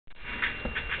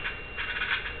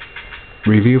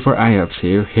review for iApps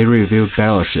here. Here to review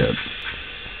Battleship.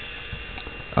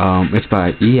 It's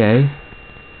by EA,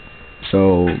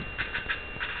 so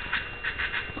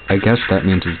I guess that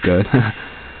means it's good.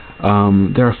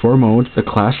 There are 4 modes: the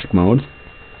classic mode,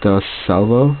 the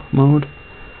salvo mode,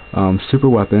 super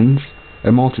weapons,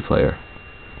 and multiplayer.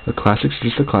 The classic's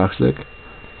just a classic,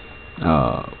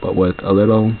 but with a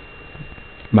little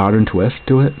modern twist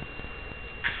to it.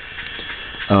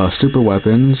 Super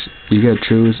weapons, you get to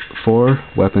choose 4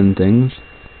 weapon things,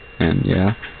 and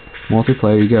yeah.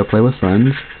 Multiplayer, you gotta play with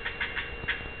friends.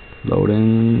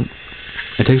 Loading.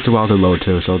 It takes a while to load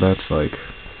too, so that's like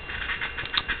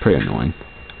pretty annoying.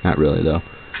 Not really though.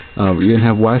 You can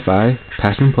have Wi-Fi,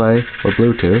 pass and play, or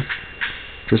Bluetooth.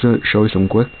 Just to show you some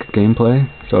quick gameplay.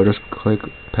 So just click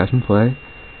pass and play.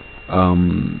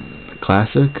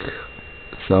 Classic,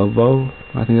 salvo,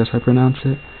 I think that's how I pronounce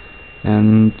it,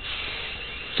 and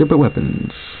super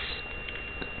weapons.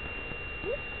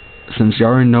 Since you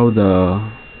already know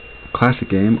the classic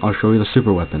game, I'll show you the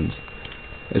super weapons.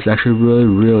 It's actually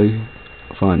really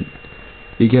fun.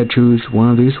 You get to choose one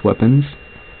of these weapons.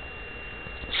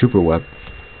 Super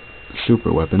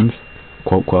weapons,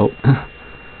 quote.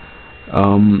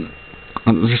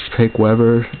 I'll just pick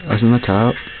whatever is in the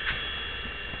top.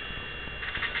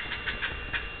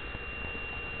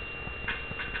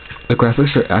 The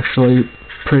graphics are actually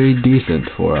pretty decent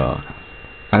for a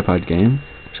iPod game,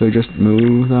 so you just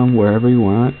move them wherever you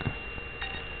want.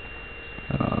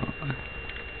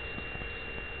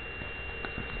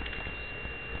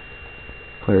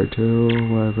 Player 2,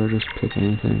 whatever, just pick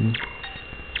anything.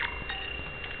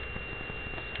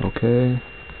 Okay.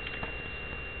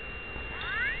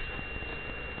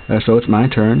 So it's my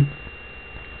turn.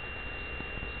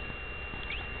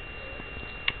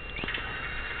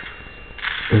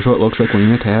 Here's what it looks like when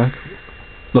you attack.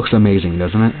 Looks amazing,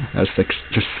 doesn't it? That's like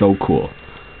just so cool.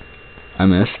 I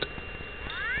missed.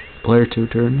 Player 2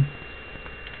 turn.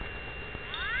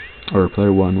 Or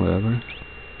player 1, whatever.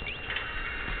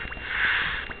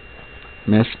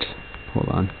 Missed. Hold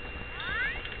on.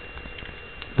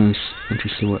 Let me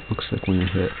just see what it looks like when you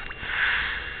hit.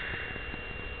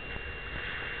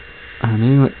 I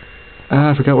knew it.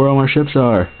 I forgot where all my ships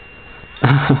are.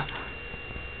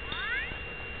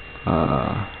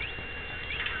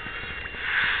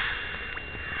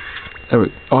 There we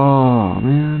go. Oh,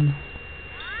 man.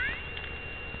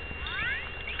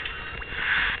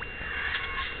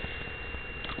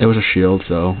 It was a shield,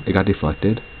 so it got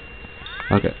deflected.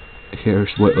 Okay. Here's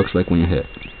what it looks like when you hit.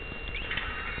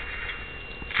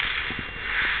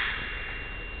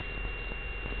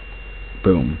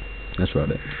 Boom. That's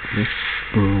about it.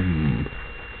 Boom.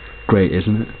 Great,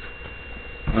 isn't it?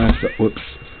 So, whoops.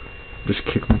 Just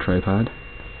kicked my tripod.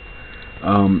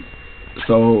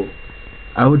 So,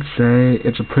 I would say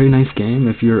it's a pretty nice game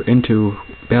if you're into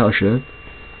Battleship.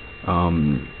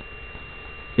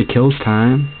 It kills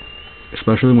time,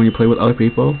 especially when you play with other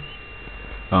people.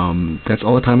 That's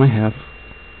all the time I have.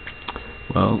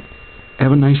 Well,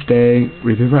 have a nice day.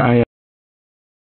 Review for iApps.